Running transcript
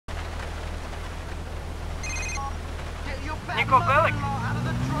Nico Bellic.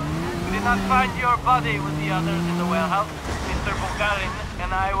 We did not find your body with the others in the warehouse. Mr. Bulgarin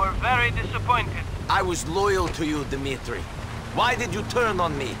and I were very disappointed. I was loyal to you, Dmitri. Why did you turn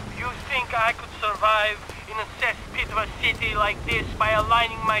on me? You think I could survive in a cesspit of a city like this by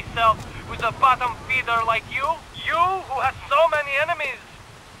aligning myself with a bottom feeder like you? You who has so many enemies.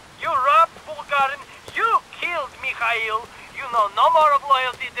 You robbed Bulgarin. You killed Mikhail. You know no more of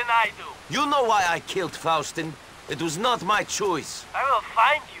loyalty than I do. You know why I killed Faustin? It was not my choice. I will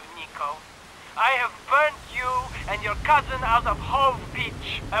find you, Nico. I have burnt you and your cousin out of Hove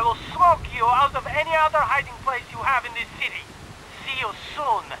Beach. I will smoke you out of any other hiding place you have in this city. See you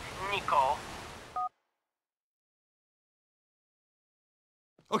soon, Nico.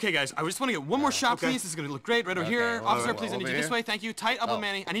 Okay, guys, I just want to get one more shot, please. This is going to look great right over here. Officer, please, I need you this here? way. Thank you. Tight up with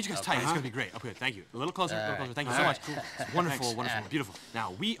Manny. I need you guys tight. It's going to be great. Okay, thank you. A little closer, a little closer. Thank you so much. It's wonderful, wonderful, beautiful.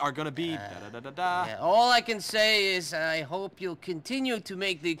 Now, we are going to be da-da-da-da-da. Yeah, all I can say is I hope you'll continue to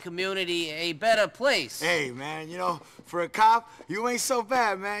make the community a better place. Hey, man, you know, for a cop, you ain't so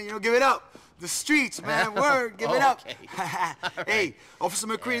bad, man. You know, give it up. The streets, man. Word, give it up. Hey, Officer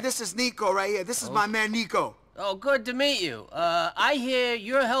McCready, this is Nico right here. This is my man, Nico. Oh, good to meet you. I hear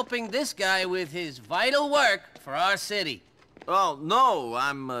you're helping this guy with his vital work for our city. Oh, no,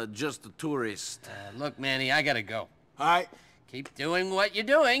 I'm just a tourist. Look, Manny, I gotta go. All right. Keep doing what you're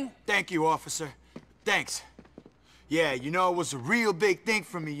doing. Thank you, officer. Thanks. Yeah, you know, it was a real big thing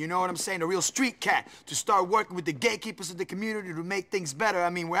for me, you know what I'm saying? A real street cat to start working with the gatekeepers of the community to make things better. I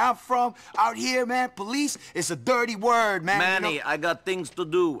mean, where I'm from, out here, man, police is a dirty word, man. Manny, you know? I got things to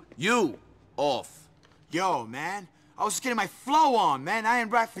do. You, off. Yo, man, I was just getting my flow on, man. I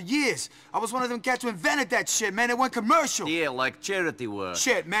ain't rap for years. I was one of them cats who invented that shit, man. It went commercial. Yeah, like charity work.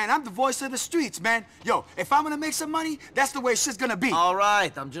 Shit, man, I'm the voice of the streets, man. Yo, if I'm gonna make some money, that's the way shit's gonna be. All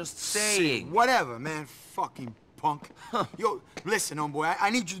right, I'm just saying. Whatever, man. Fucking punk. Yo, listen, homeboy, I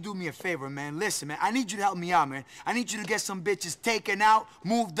need you to do me a favor, man. Listen, man, I need you to help me out, man. I need you to get some bitches taken out,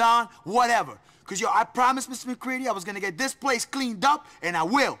 moved on, whatever. Cause, yo, I promised Mr. McCready I was gonna get this place cleaned up, and I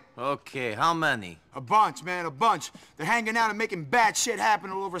will. Okay, how many? A bunch, man, a bunch. They're hanging out and making bad shit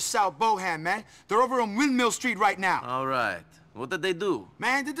happen all over South Bohan, man. They're over on Windmill Street right now. All right. What did they do?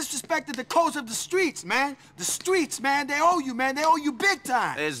 Man, they disrespected the codes of the streets, man. The streets, man, they owe you, man. They owe you big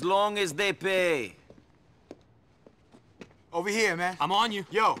time. As long as they pay. Over here, man. I'm on you.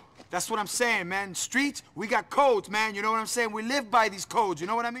 Yo, that's what I'm saying, man. Streets, we got codes, man. You know what I'm saying? We live by these codes, you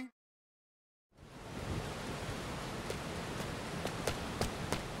know what I mean?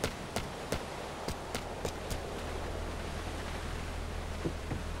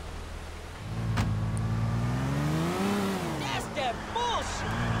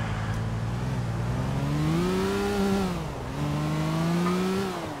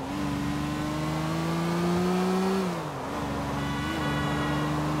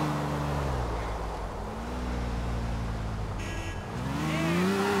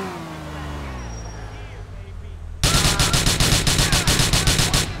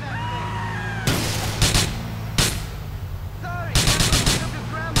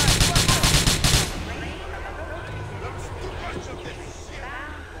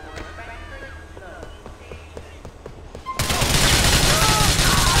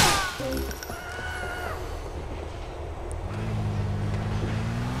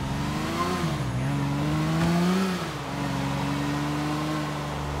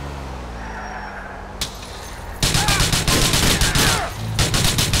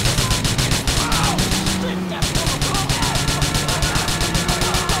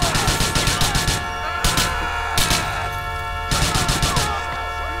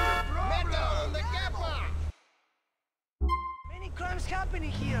 Crime's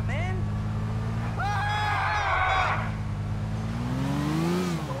happening here, man.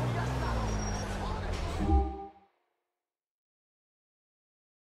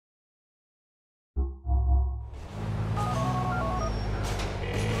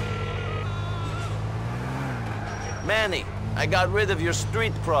 Manny, I got rid of your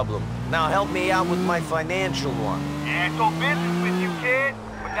street problem. Now help me out with my financial one. Yeah, it's all business with you, kid.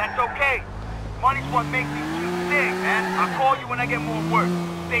 But that's okay. Money's what makes these two sing, man. I'll call you when I get more work.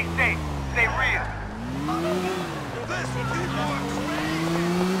 Stay safe. Stay real. This people are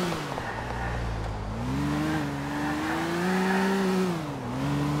crazy.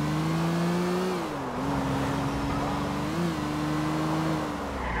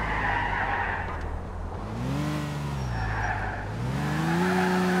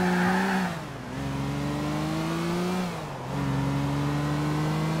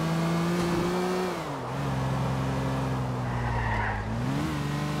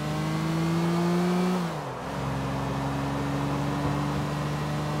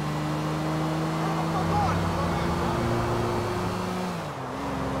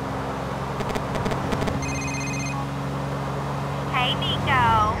 Nico.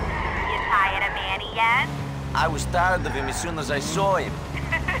 You tired of Manny yet? I was tired of him as soon as I saw him.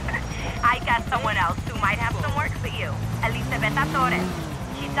 I got someone else who might have some work for you. Elisabetta Torres.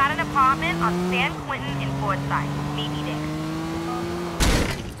 She's got an apartment on San Quentin in Forsyth. Meet me there.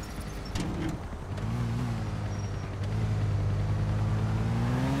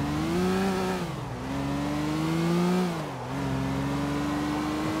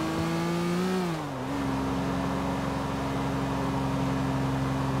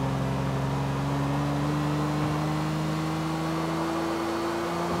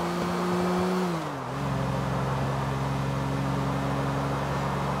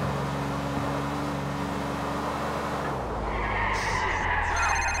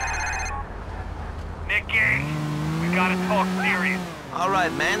 We gotta talk serious. All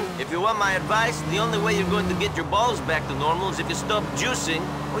right, man. If you want my advice, the only way you're going to get your balls back to normal is if you stop juicing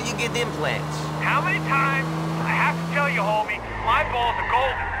or you get implants. How many times I have to tell you, homie, my balls are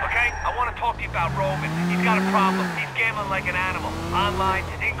golden, okay? I want to talk to you about Roman. He's got a problem. He's gambling like an animal. Online,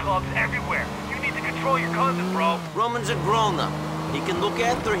 in clubs, everywhere. You need to control your cousin, bro. Roman's a grown-up. He can look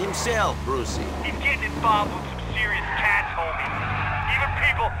after himself, Brucey. He's getting involved with some serious cats, homie. Even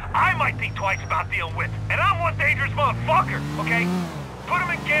people I might think twice about dealing with. And I'm one dangerous motherfucker, okay? Put him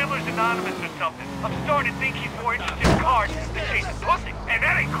in Gamblers Anonymous or something. I'm starting to think he's more interested in cards than chasing pussy. And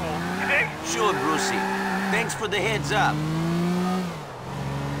that ain't cool, you think? Sure, Brucey. Thanks for the heads up.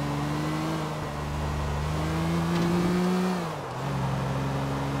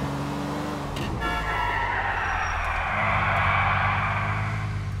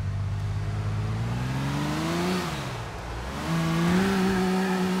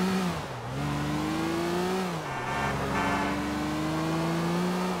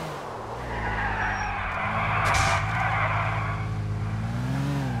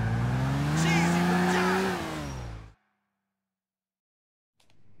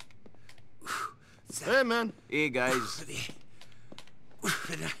 Hey, man. Hey, guys.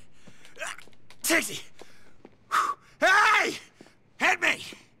 Taxi! Hey! Hit me!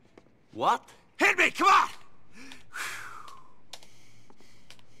 What? Hit me! Come on!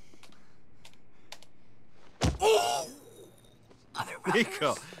 Oh!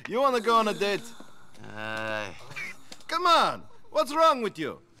 Nico, you want to go on a date? Come on! What's wrong with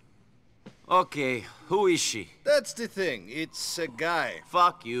you? Okay, who is she? That's the thing. It's a guy.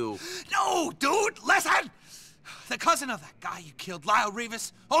 Fuck you. No, dude, listen! The cousin of that guy you killed, Lyle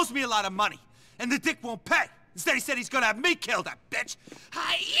Rivas, owes me a lot of money. And the dick won't pay. Instead, he said he's gonna have me kill that bitch.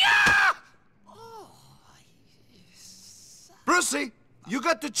 Hi-ya! Oh, Brucey, you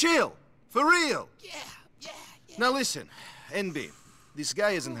got to chill. For real. yeah. Now listen, NB, this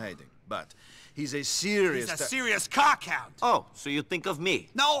guy isn't hiding, but he's a serious... He's a serious cockhound. Oh, so you think of me?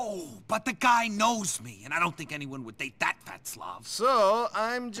 No, but the guy knows me, and I don't think anyone would date that fat Slav. So,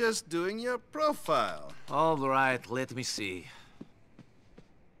 I'm just doing your profile. All right, let me see.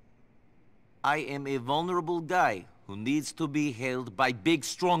 I am a vulnerable guy who needs to be held by big,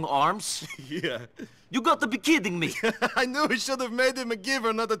 strong arms? Yeah. You got to be kidding me! I knew we should have made him a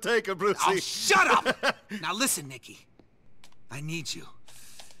giver, not a taker, Brucey. Oh, shut up! Now listen, Nicky. I need you.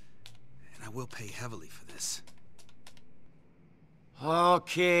 And I will pay heavily for this.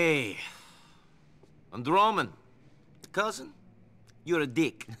 Okay. And Roman, cousin, you're a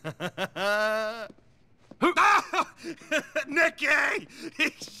dick. Nicky!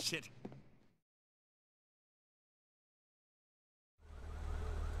 Shit.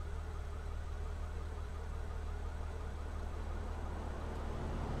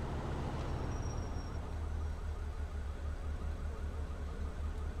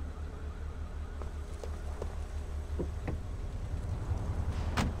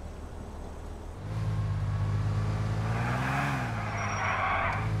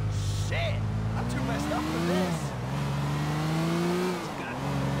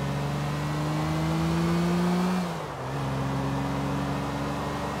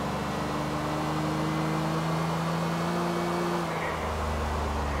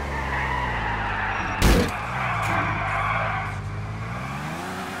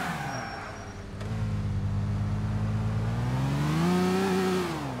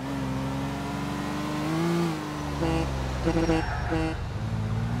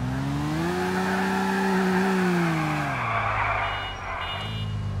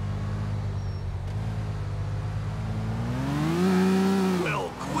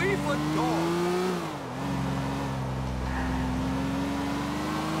 Will Queefa dog.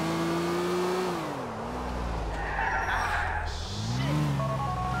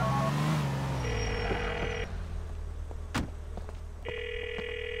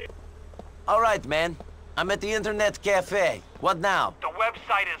 All right, man. I'm at the internet cafe. What now? The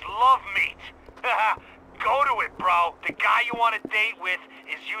website is Love Meat. Go to it, bro. The guy you want to date with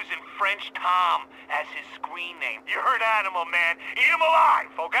is using French Tom as his screen name. You heard Animal, man. Eat him alive,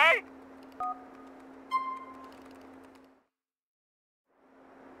 okay?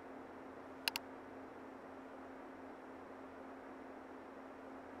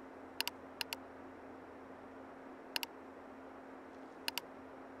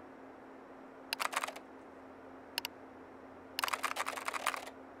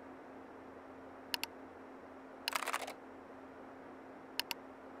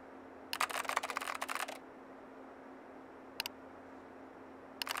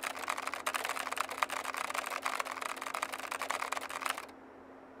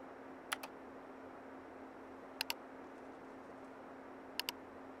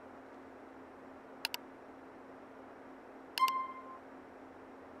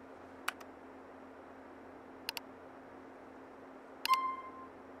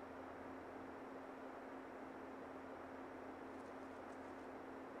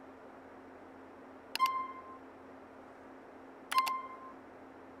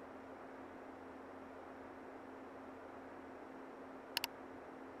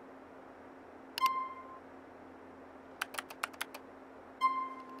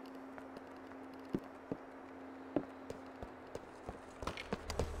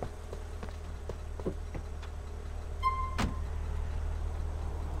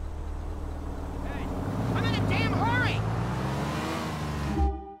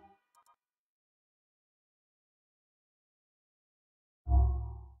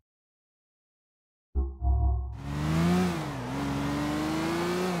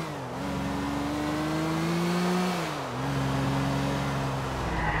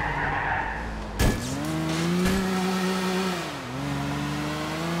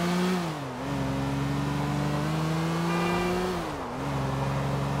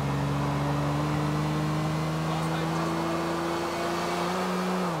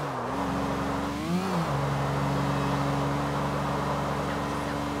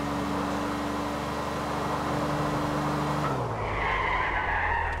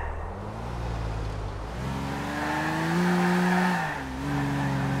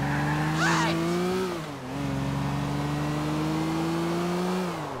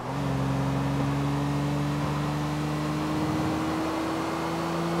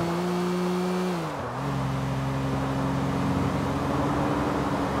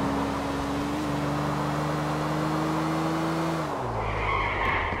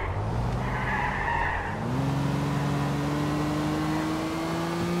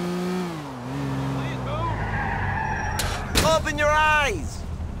 Open your eyes!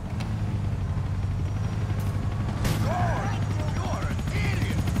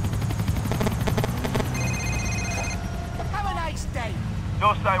 Have a nice day.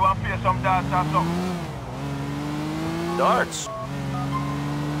 No, sir, you want to play some darts or something? Darts?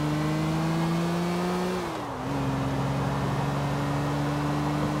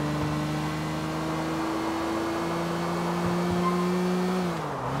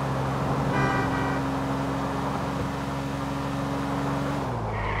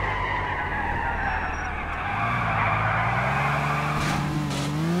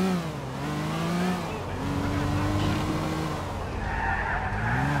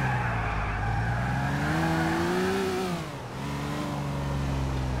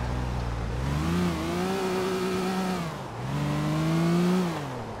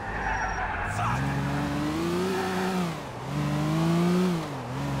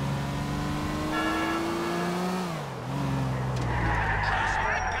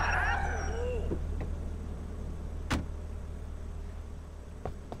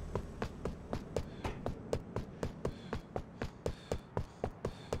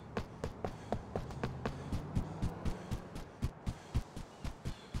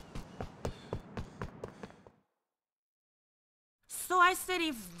 So I said,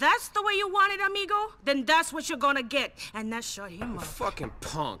 if that's the way you want it, amigo, then that's what you're gonna get. And that shut him up. Fucking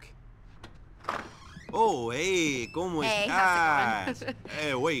punk. Oh, hey, ¿cómo Hey, estás? how's it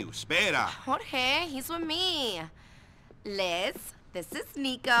Hey, wait, espera. Jorge, he's with me. Liz, this is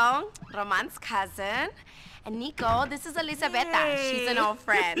Nico, Roman's cousin. And Nico, this is Elisabetta. She's an old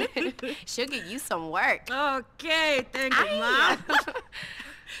friend. She'll get you some work. Okay, thank you, Ay. Mom.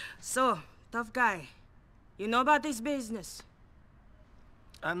 So, tough guy, you know about this business?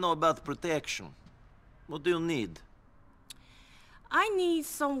 I know about protection. What do you need? I need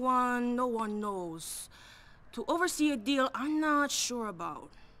someone no one knows to oversee a deal I'm not sure about.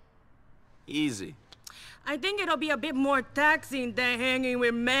 Easy. I think it'll be a bit more taxing than hanging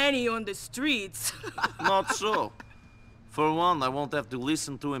with Manny on the streets. Not so. For one, I won't have to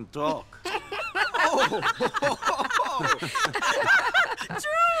listen to him talk.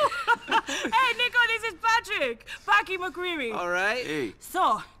 True! Hey, Nico, this is Patrick. Paki McCreary. All right. Hey.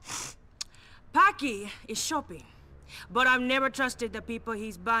 So, Paki is shopping. But I've never trusted the people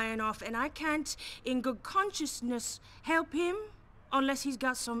he's buying off, and I can't, in good consciousness, help him unless he's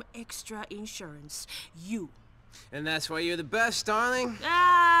got some extra insurance. You. And that's why you're the best, darling?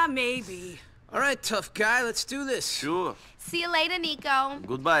 Ah, maybe. All right, tough guy, let's do this. Sure. See you later, Nico.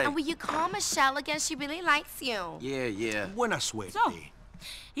 Goodbye. And will you call Michelle again? She really likes you. Yeah. Buena suerte. So,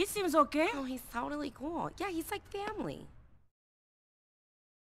 he seems okay. Oh, he's totally cool. Yeah, he's like family.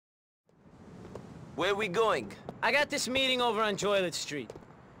 Where we going? I got this meeting over on Joylet Street.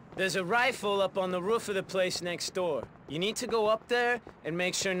 There's a rifle up on the roof of the place next door. You need to go up there and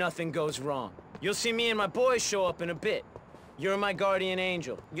make sure nothing goes wrong. You'll see me and my boys show up in a bit. You're my guardian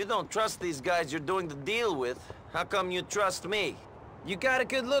angel. You don't trust these guys you're doing the deal with. How come you trust me? You got a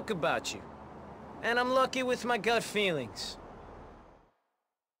good look about you. And I'm lucky with my gut feelings.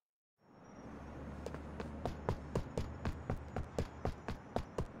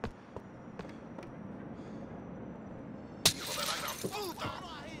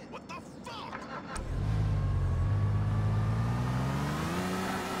 What the fuck?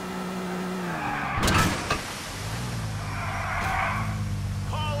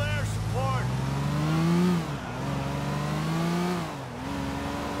 Call air support.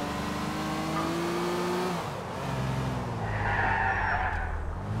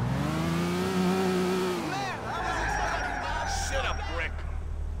 Shut up, Rick.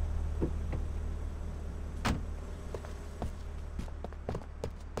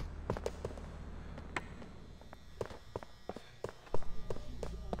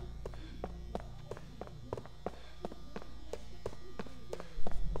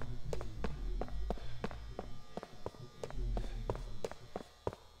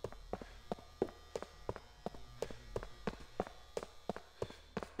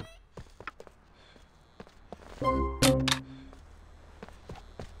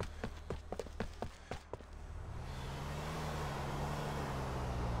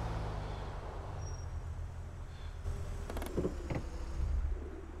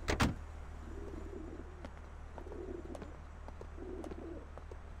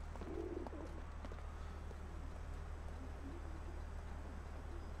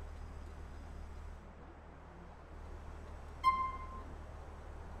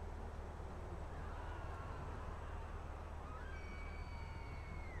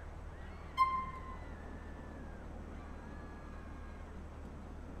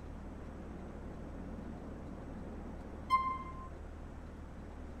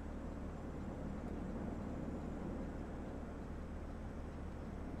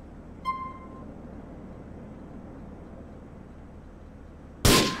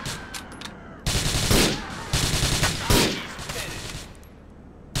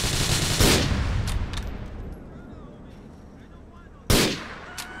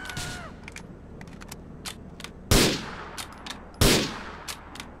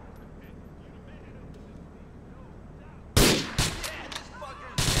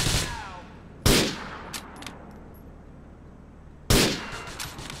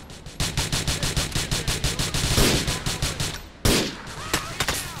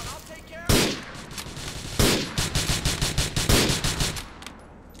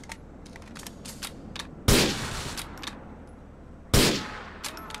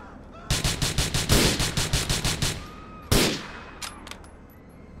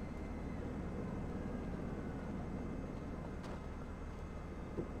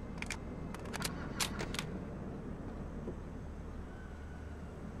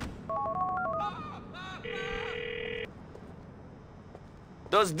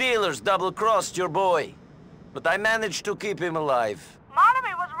 Those dealers double-crossed your boy, but I managed to keep him alive.